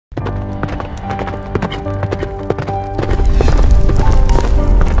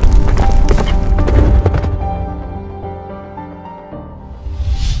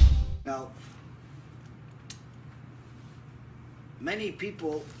Many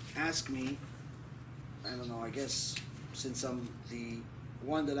people ask me, I don't know, I guess since I'm the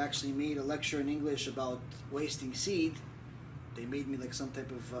one that actually made a lecture in English about wasting seed, they made me like some type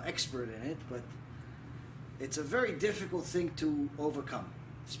of expert in it, but it's a very difficult thing to overcome,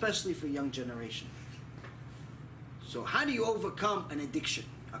 especially for young generation. So how do you overcome an addiction?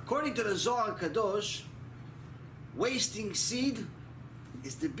 According to the Zohar Kadosh, wasting seed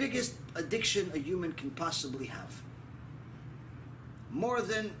is the biggest addiction a human can possibly have. More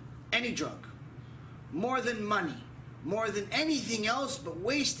than any drug, more than money, more than anything else, but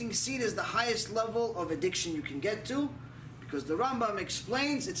wasting seed is the highest level of addiction you can get to, because the Rambam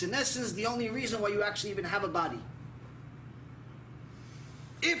explains it's in essence the only reason why you actually even have a body.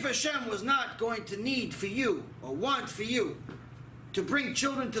 If Hashem was not going to need for you, or want for you, to bring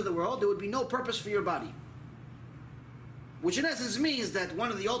children to the world, there would be no purpose for your body. Which in essence means that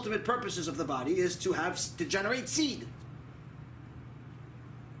one of the ultimate purposes of the body is to generate seed.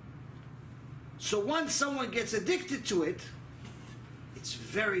 So once someone gets addicted to it, it's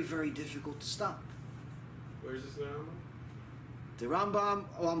very, very difficult to stop. Where is this Rambam? The Rambam,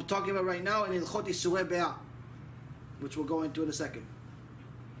 I'm talking about right now, in Ilchot Isurei Be'ah, which we'll go into in a second.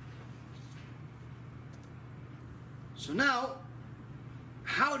 So now,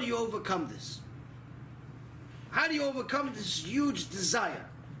 how do you overcome this? How do you overcome this huge desire?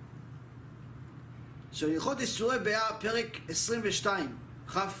 So in Ilchot Isurei Be'ah, Perek 22,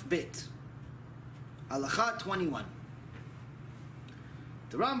 Chaf Bet. Halacha 21.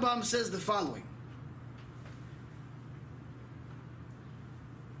 The Rambam says the following.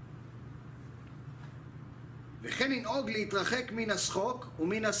 וכן לנהוג להתרחק מן השחוק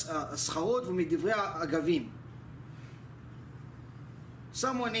ומן הסחרות ומדברי האגבים.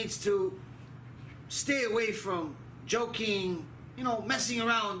 Someone needs to stay away from joking, messing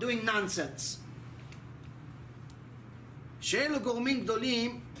around, doing nonsense. שאלו גורמים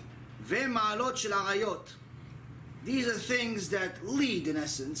גדולים ומעלות של עריות. These are things that lead, in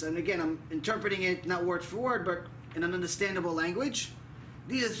essence, and again, I'm interpreting it not word for word, but in an understandable language.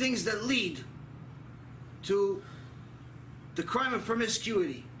 These are things that lead to the crime of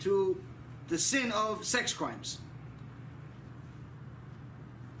promiscuity, to the sin of sex crimes.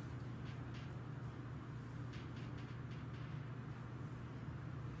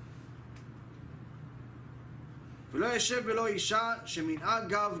 ולא ישב ולא אישה שמנהג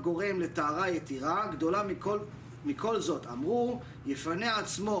גב גורם לטהרה יתירה גדולה מכל זאת. אמרו יפנה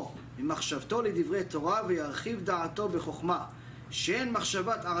עצמו ממחשבתו לדברי תורה וירחיב דעתו בחוכמה, שאין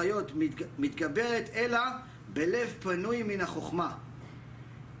מחשבת עריות מתגברת אלא בלב פנוי מן החוכמה.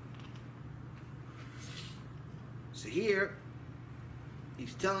 So here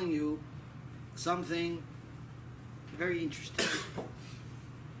he's telling you something very interesting.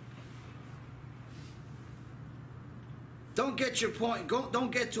 Don't get to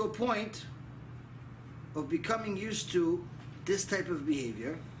a point of becoming used to this type of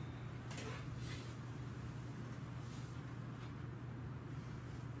behavior.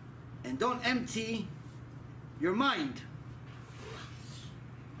 And don't empty your mind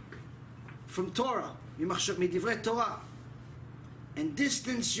from Torah, midivre Torah, and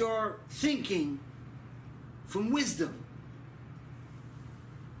distance your thinking from wisdom.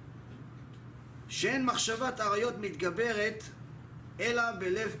 שאין מחשבת עריות מתגברת אלא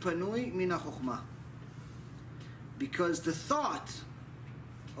בלב פנוי מן החוכמה. Because the thought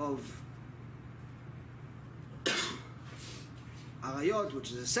of עריות,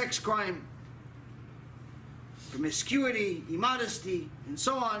 which is a sex crime, promiscuity, immodesty, and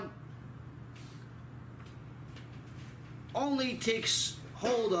so on, only takes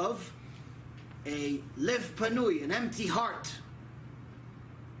hold of a lev panui, an empty heart,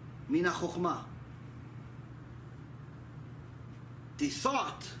 min ha-chokhmah. The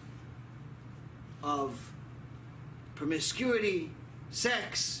thought of promiscuity,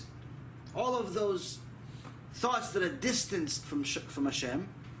 sex, all of those thoughts that are distanced from Hashem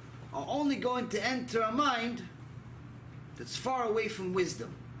are only going to enter a mind that's far away from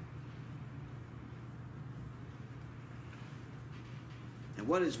wisdom. And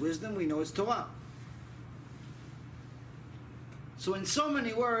what is wisdom? We know it's Torah. So in so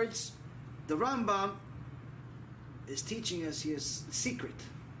many words, the Rambam is teaching us his secret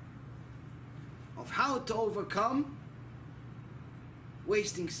of how to overcome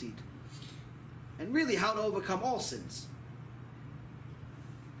wasting seed. And really how to overcome all sins.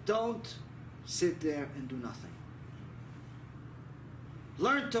 Don't sit there and do nothing.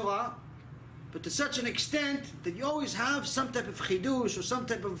 Learn Torah, but to such an extent that you always have some type of chidush or some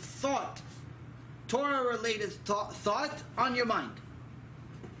type of thought, Torah-related thought on your mind.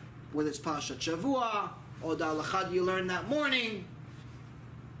 Whether it's Parashat Shavua, or the halakha you learned that morning,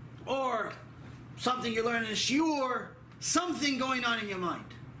 or something you learn in a shiur, something going on in your mind.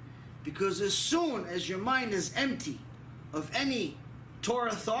 Because as soon as your mind is empty of any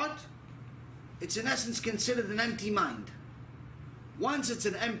Torah thought, it's in essence considered an empty mind. Once it's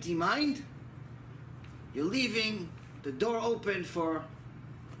an empty mind, you're leaving the door open for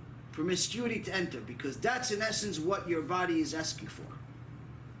promiscuity to enter, because that's in essence what your body is asking for.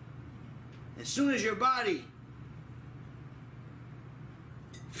 As soon as your body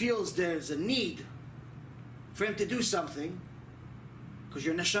feels there's a need for him to do something, because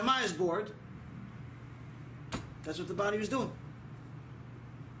your neshama is bored, that's what the body was doing.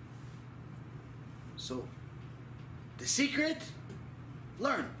 So, the secret,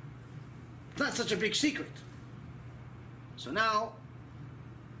 learn. It's not such a big secret. So now,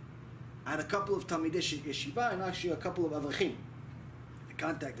 I had a couple of Talmidei Yeshiva and actually a couple of Avrechim. They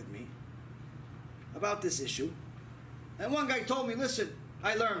contacted me about this issue. And one guy told me, listen,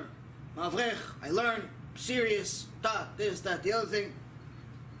 I learn. Mavrech, I learn. Serious. This, that, the other thing.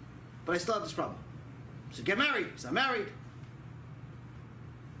 But I still have this problem. I said, get married. I said, I'm married.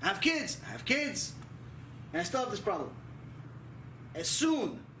 I have kids. I have kids. And I still have this problem. As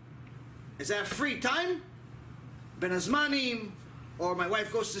soon as I have free time, Ben Azmanim, or my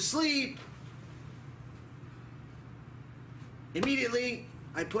wife goes to sleep, immediately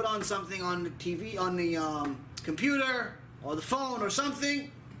I put on something on the TV, on the computer, or the phone, or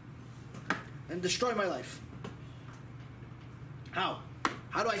something, and destroy my life. How?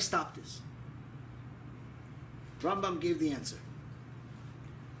 How do I stop this? Rambam gave the answer.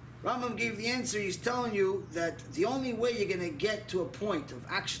 Rambam gave the answer. He's telling you that the only way you're going to get to a point of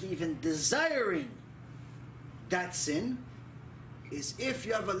actually even desiring that sin is if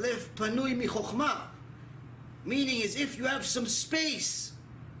you have a lev panui michokhmah, meaning is if you have some space.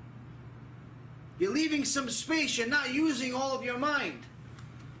 You're leaving some space. You're not using all of your mind.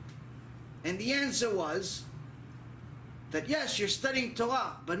 And the answer was that yes, you're studying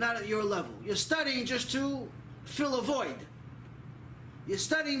Torah, but not at your level. You're studying just to fill a void. You're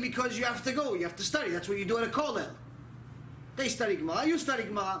studying because you have to go. You have to study. That's what you do at a kollel. They study Gemara. You study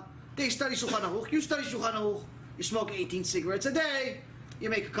Gemara. They study Shulchan Aruch. You study Shulchan Aruch. You smoke 18 cigarettes a day. You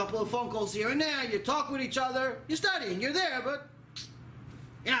make a couple of phone calls here and there. You talk with each other. You're studying. You're there, but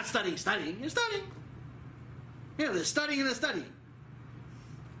you're not studying. You're studying. You know, they're studying and they're studying.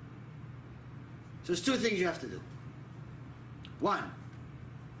 So there's two things you have to do. One,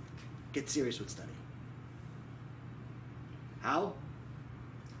 get serious with studying. How?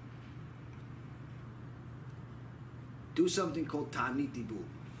 Do something called ta'anit dibur.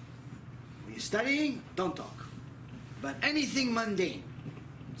 When you're studying, don't talk. But anything mundane.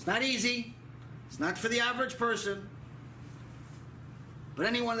 It's not easy. It's not for the average person. But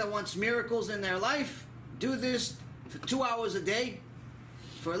anyone that wants miracles in their life, do this for 2 hours a day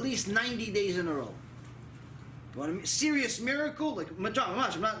for at least 90 days in a row. You want a serious miracle? I'm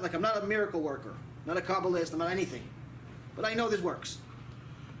not a miracle worker. Not a Kabbalist. I'm not anything. But I know this works.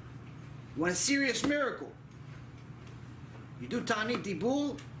 You want a serious miracle? You do Ta'anit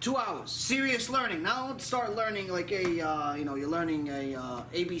Dibul, 2 hours. Serious learning. Now don't start learning like you're learning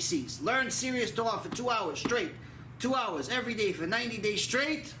ABCs. Learn serious Torah for 2 hours straight. 2 hours every day for 90 days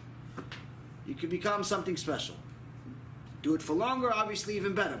straight. You can become something special. Do it for longer, obviously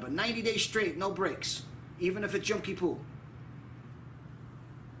even better. But 90 days straight, no breaks. Even if it's Yom Kippur.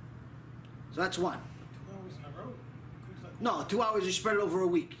 So that's one. 2 hours in a row? No, 2 hours you spread it over a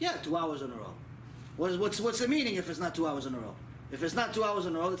week. Yeah, 2 hours in a row. What's the meaning if it's not 2 hours in a row? If it's not 2 hours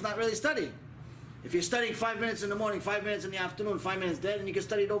in a row, it's not really studying. If you're studying 5 minutes in the morning, 5 minutes in the afternoon, 5 minutes then, and you can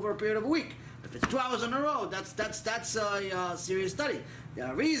study it over a period of a week. If it's 2 hours in a row, that's serious study. The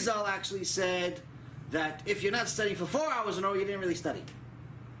Arizal actually said that if you're not studying for 4 hours in a row, you didn't really study.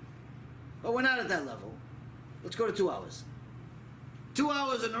 But we're not at that level. Let's go to 2 hours. 2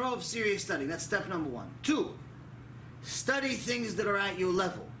 hours in a row of serious studying. That's step number one. 2, study things that are at your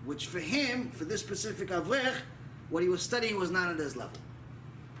level. Which for him, for this specific Avrech, what he was studying was not at his level.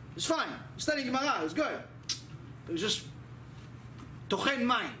 It was fine. Studying Gemara, it was good. It was just tochen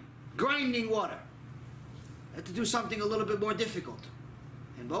mayim, grinding water. Had to do something a little bit more difficult.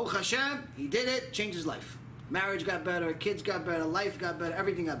 And Baruch Hashem, he did it, changed his life. Marriage got better, kids got better, life got better,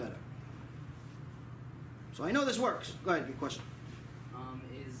 everything got better. So I know this works. Go ahead, your question.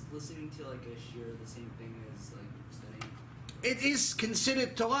 Is listening to like a shir the same thing as like studying? It is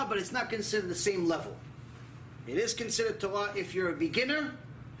considered Torah, but it's not considered the same level. It is considered Torah if you're a beginner.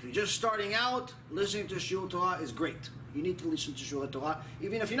 If you're just starting out, listening to Shiur Torah is great. You need to listen to Shiur Torah.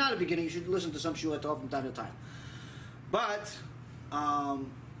 Even if you're not a beginner, you should listen to some Shiur Torah from time to time. But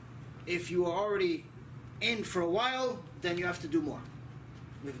if you are already in for a while, then you have to do more.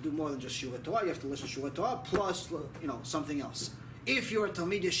 You have to do more than just Shiur Torah. You have to listen to Shiur Torah plus, something else. If you're a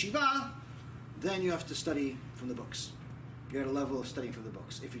Talmid Yeshiva, then you have to study from the books. You're at a level of studying from the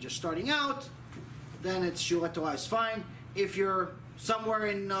books. If you're just starting out, then it's Shiur Torah is fine. If you're somewhere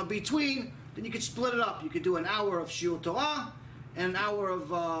in between, then you could split it up. You could do an hour of Shiur Torah and an hour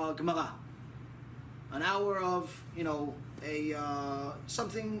of Gemara. An hour of,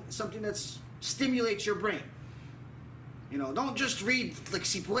 something that stimulates your brain. Don't just read like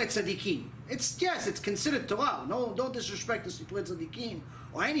Sipurei Tzadikim. It's considered Torah. No, don't disrespect the Sipurei Tzadikim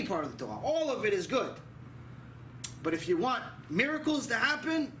or any part of the Torah. All of it is good. But if you want miracles to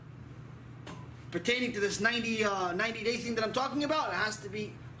happen pertaining to this 90-day thing that I'm talking about, it has to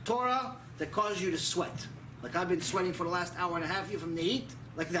be Torah that causes you to sweat. Like I've been sweating for the last hour and a half here from the heat,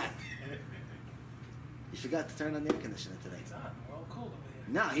 like that. You forgot to turn on the air conditioner today. It's on. We're all cold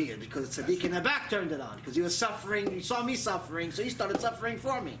over here. No, because Tzaddik in the back turned it on. Because he was suffering. He saw me suffering, so he started suffering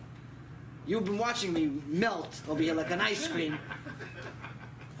for me. You've been watching me melt over here like an ice cream.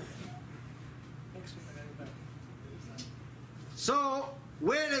 So,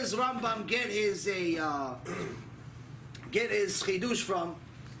 where does Rambam get his chidush from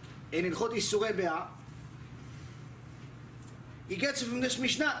in Ilchot Isurei Be'ah? He gets it from this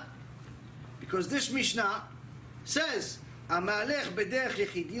Mishnah. Because this Mishnah says, "Amalech bederech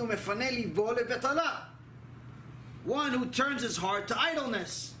yechidi umefane libo lebetala." One who turns his heart to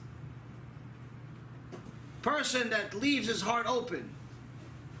idleness. Person that leaves his heart open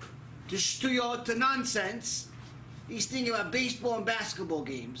to shtuyot, to nonsense. He's thinking about baseball and basketball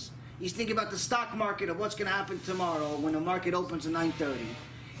games. He's thinking about the stock market of what's going to happen tomorrow when the market opens at 9:30.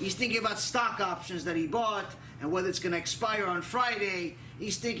 He's thinking about stock options that he bought and whether it's going to expire on Friday.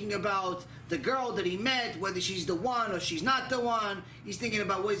 He's thinking about the girl that he met, whether she's the one or she's not the one. He's thinking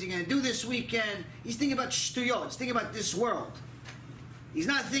about what he's going to do this weekend. He's thinking about shtuyot. He's thinking about this world. He's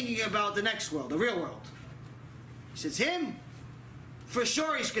not thinking about the next world, the real world. He says, him, for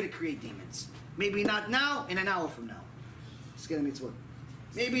sure he's going to create demons. Maybe not now, in an hour from now. It's going to mitzvot.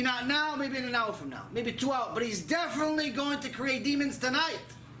 Maybe not now, maybe in an hour from now. Maybe 2 hours. But he's definitely going to create demons tonight.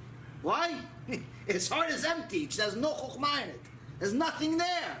 Why? His heart is empty. There's no chokhmah in it. There's nothing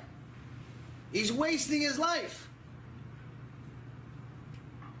there. He's wasting his life.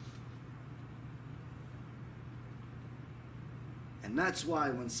 And that's why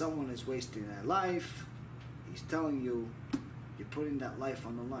when someone is wasting their life, he's telling you, you're putting that life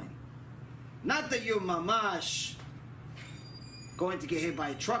on the line. Not that you're mamash going to get hit by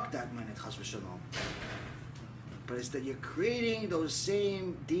a truck that minute, chas v'shalom. But it's that you're creating those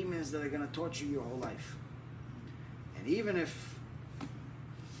same demons that are going to torture you your whole life. And even if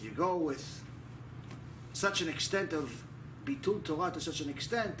you go with such an extent of bitul Torah to such an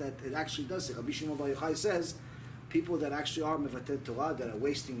extent that it actually does say, Rabbi Shimon Bar Yochai says, people that actually are mevatel Torah, that are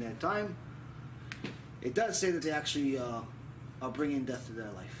wasting their time, it does say that they actually are bringing death to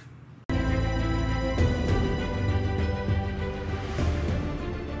their life.